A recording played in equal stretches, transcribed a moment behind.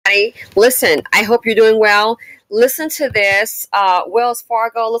Curly. Listen, I hope you're doing well. Listen to this. Wells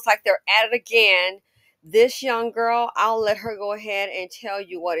Fargo looks like they're at it again. This young girl, I'll let her go ahead and tell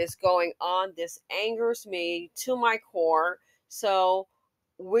you what is going on. This angers me to my core. So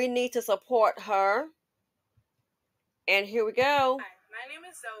we need to support her. And here we go. Hi, my name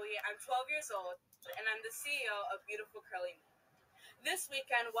is Zoe. I'm 12 years old, and I'm the CEO of Beautiful Curly Me. This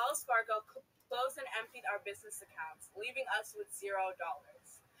weekend, Wells Fargo closed and emptied our business accounts, leaving us with $0.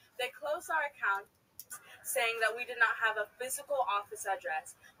 They closed our accounts saying that we did not have a physical office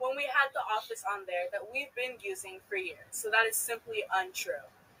address when we had the office on there that we've been using for years. So that is simply untrue.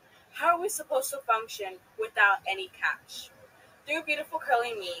 How are we supposed to function without any cash? Through Beautiful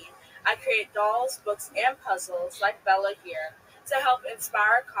Curly Me, I create dolls, books, and puzzles like Bella here to help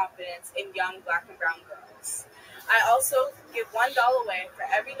inspire confidence in young Black and brown girls. I also give $1 away for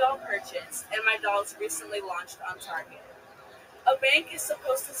every doll purchased, and my dolls recently launched on Target. A bank is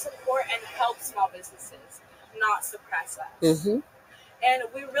supposed to support and help small businesses, not suppress us. And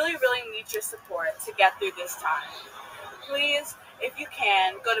we really, really need your support to get through this time. Please, if you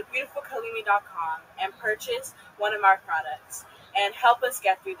can, go to beautifulcurlyme.com and purchase one of our products and help us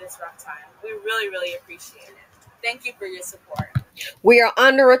get through this rough time. We really, really appreciate it. Thank you for your support. We are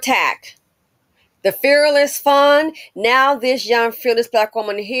under attack. The Fearless Fund. Now this young fearless Black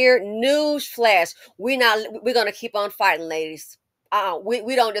woman here. News flash. We're gonna keep on fighting, ladies.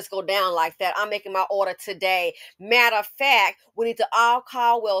 We don't just go down like that. I'm making my order today. Matter of fact, we need to all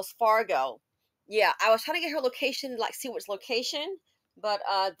call Wells Fargo. Yeah, I was trying to get her location, like see which location, but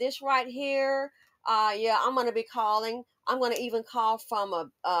this right here, yeah, I'm gonna be calling. I'm gonna even call from a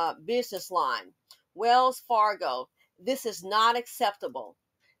business line. Wells Fargo. This is not acceptable.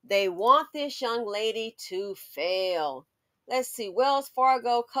 They want this young lady to fail. Let's see, Wells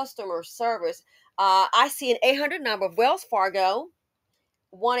Fargo customer service. I see an 800 number of Wells Fargo,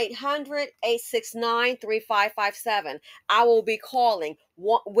 1-800-869-3557. I will be calling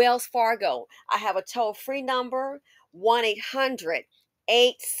Wells Fargo. I have a toll-free number,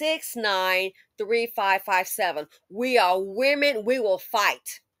 1-800-869-3557. We are women. We will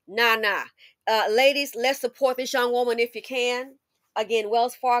fight. Nah. Ladies, let's support this young woman if you can. Again,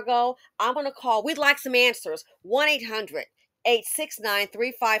 Wells Fargo, I'm going to call. We'd like some answers.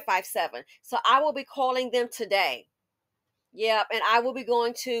 1-800-869-3557. So I will be calling them today. Yep, and I will be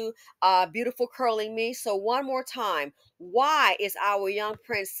going to Beautiful Curly Me. So one more time, why is our young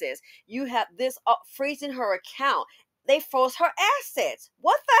princess, you have this freezing her account? They froze her assets.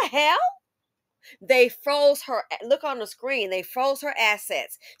 What the hell? They froze her. Look on the screen. They froze her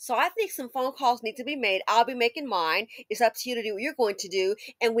assets. So I think some phone calls need to be made. I'll be making mine. It's up to you to do what you're going to do.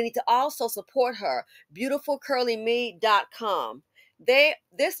 And we need to also support her. BeautifulCurlyMe.com.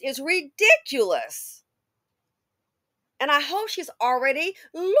 This is ridiculous. And I hope she's already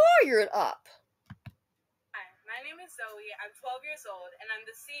lawyered up. Hi, my name is Zoe. I'm 12 years old, and I'm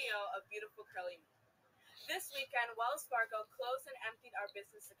the CEO of Beautiful Curly Me. This weekend, Wells Fargo closed and emptied our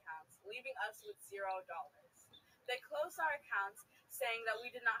business accounts, leaving us with $0. They closed our accounts saying that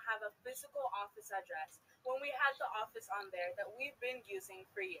we did not have a physical office address when we had the office on there that we've been using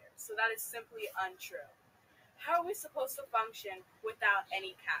for years. So that is simply untrue. How are we supposed to function without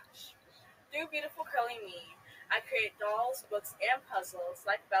any cash? Through Beautiful Curly Me, I create dolls, books, and puzzles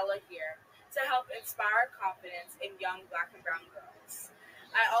like Bella here to help inspire confidence in young Black and brown girls.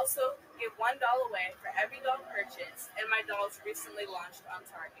 I also give $1 away for every doll purchased, and my dolls recently launched on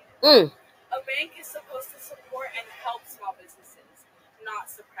Target. A bank is supposed to support and help small businesses,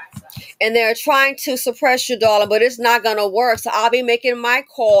 not suppress us. And they're trying to suppress you, darling, but it's not going to work. So I'll be making my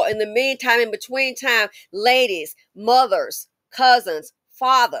call. In the meantime, in between time, ladies, mothers, cousins,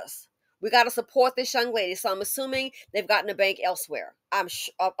 fathers, we got to support this young lady. So I'm assuming they've gotten a bank elsewhere. I'm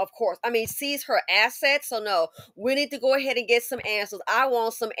sure, of course. I mean, seize her assets. So no, we need to go ahead and get some answers. I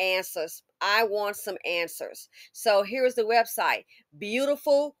want some answers. So here's the website,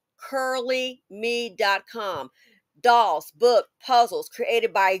 beautifulcurlyme.com. Dolls, book, puzzles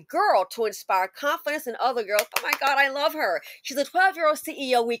created by a girl to inspire confidence in other girls. Oh my God, I love her. She's a 12-year-old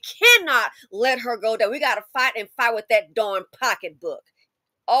CEO. We cannot let her go down. We got to fight with that darn pocketbook.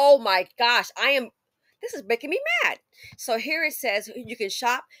 Oh my gosh, this is making me mad. So here it says you can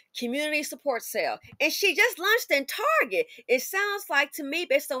shop community support sale. And she just launched in Target. It sounds like to me,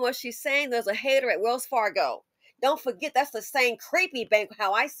 based on what she's saying, there's a hater at Wells Fargo. Don't forget, that's the same creepy bank,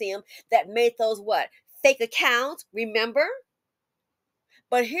 how I see them, that made those fake accounts, remember?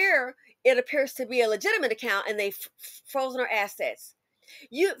 But here, it appears to be a legitimate account, and they've frozen her assets.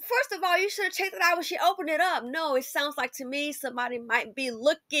 First of all, you should have checked it out when she opened it up. No, it sounds like to me somebody might be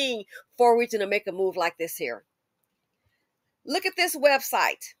looking for a reason to make a move like this here. Look at this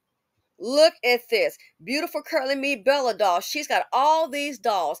website. Look at this. Beautiful Curly Me Bella doll. She's got all these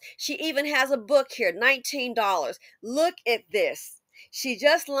dolls. She even has a book here, $19. Look at this. She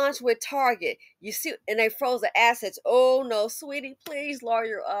just launched with Target. You see, and they froze the assets. Oh no, sweetie, please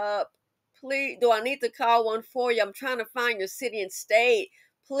lawyer up. Please, do I need to call one for you? I'm trying to find your city and state.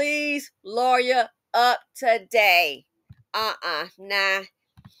 Please lawyer up today. Nah.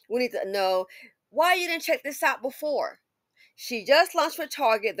 We need to know why you didn't check this out before. She just launched with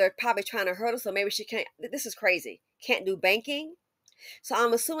Target. They're probably trying to hurt her, so maybe she can't. This is crazy. Can't do banking. So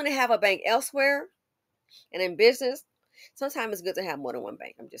I'm assuming they have a bank elsewhere. And in business, sometimes it's good to have more than one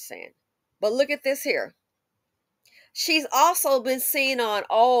bank. I'm just saying. But look at this here. She's also been seen on,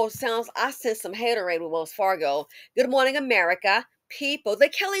 I sent some haterade with Wells Fargo. Good Morning America, People, The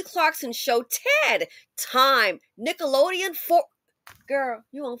Kelly Clarkson Show, TED, Time, Nickelodeon, girl,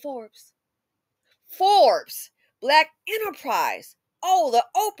 you on Forbes. Forbes, Black Enterprise, the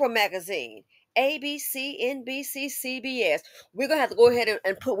Oprah magazine, ABC, NBC, CBS. We're going to have to go ahead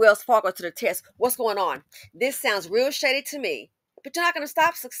and put Wells Fargo to the test. What's going on? This sounds real shady to me. But you're not going to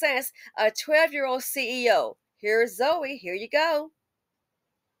stop success. A 12-year-old CEO. Here's Zoe. Here you go.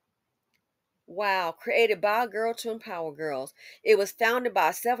 Wow, created by a girl to empower girls. It was founded by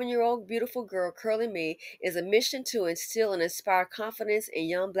a 7-year-old beautiful girl, Curly Me, is a mission to instill and inspire confidence in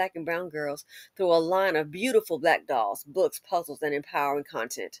young Black and brown girls through a line of beautiful Black dolls, books, puzzles, and empowering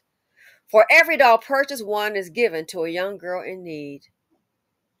content. For every doll purchased, one is given to a young girl in need.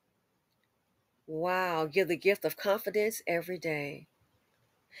 Wow, give the gift of confidence every day.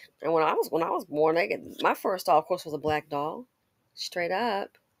 And when I was born, my first doll, of course, was a Black doll. Straight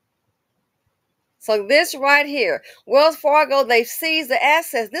up. So this right here, Wells Fargo, they've seized the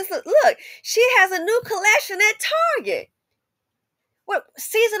assets. Look, she has a new collection at Target. Well,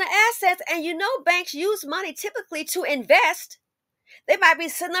 seizing the assets, and banks use money typically to invest. They might be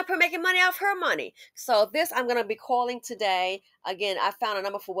sitting up here making money off her money. So this I'm going to be calling today. Again, I found a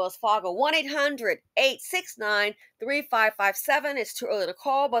number for Wells Fargo, 1-800-869-3557. It's too early to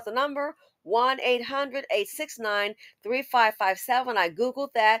call, but the number, 1-800-869-3557. I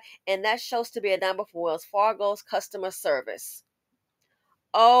Googled that, and that shows to be a number for Wells Fargo's customer service.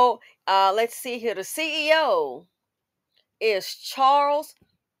 Let's see here. The CEO is Charles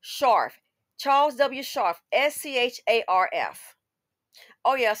Scharf. Charles W. Scharf, Scharf.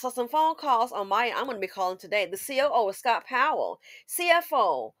 Oh, yeah. So some phone calls on my end. I'm going to be calling today. The COO is Scott Powell.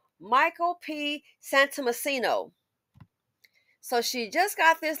 CFO, Michael P. Santomassino. So she just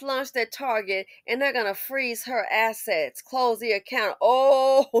got this launched at Target, and they're going to freeze her assets, close the account.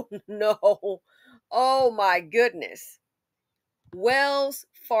 Oh, no. Oh, my goodness. Wells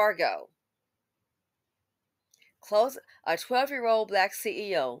Fargo. Close a 12-year-old Black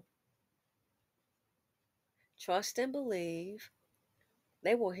CEO. Trust and believe.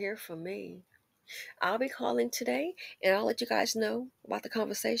 They will hear from me. I'll be calling today, and I'll let you guys know about the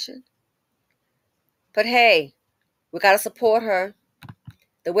conversation. But hey, we got to support her.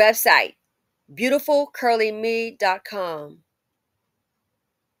 The website, beautifulcurlyme.com.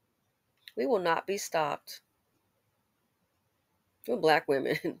 We will not be stopped. We're Black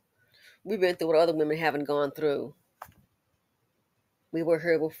women. We've been through what other women haven't gone through. We were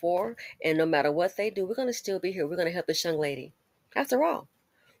here before, and no matter what they do, we're going to still be here. We're going to help this young lady. After all,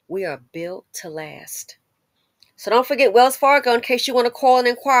 we are built to last. So don't forget Wells Fargo in case you want to call and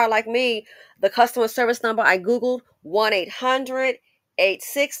inquire like me. The customer service number I Googled,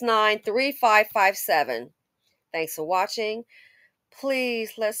 1-800-869-3557. Thanks for watching.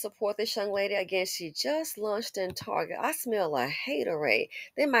 Please, let's support this young lady. Again, she just launched in Target. I smell a haterade.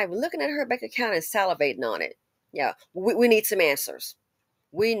 They might be looking at her bank account and salivating on it. Yeah, we need some answers.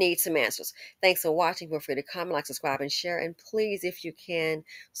 We need some answers. Thanks for watching. Feel free to comment, like, subscribe, and share. And please, if you can,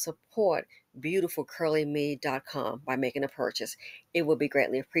 support beautifulcurlyme.com by making a purchase. It would be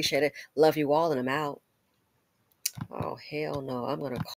greatly appreciated. Love you all, and I'm out. Oh, hell no. I'm going to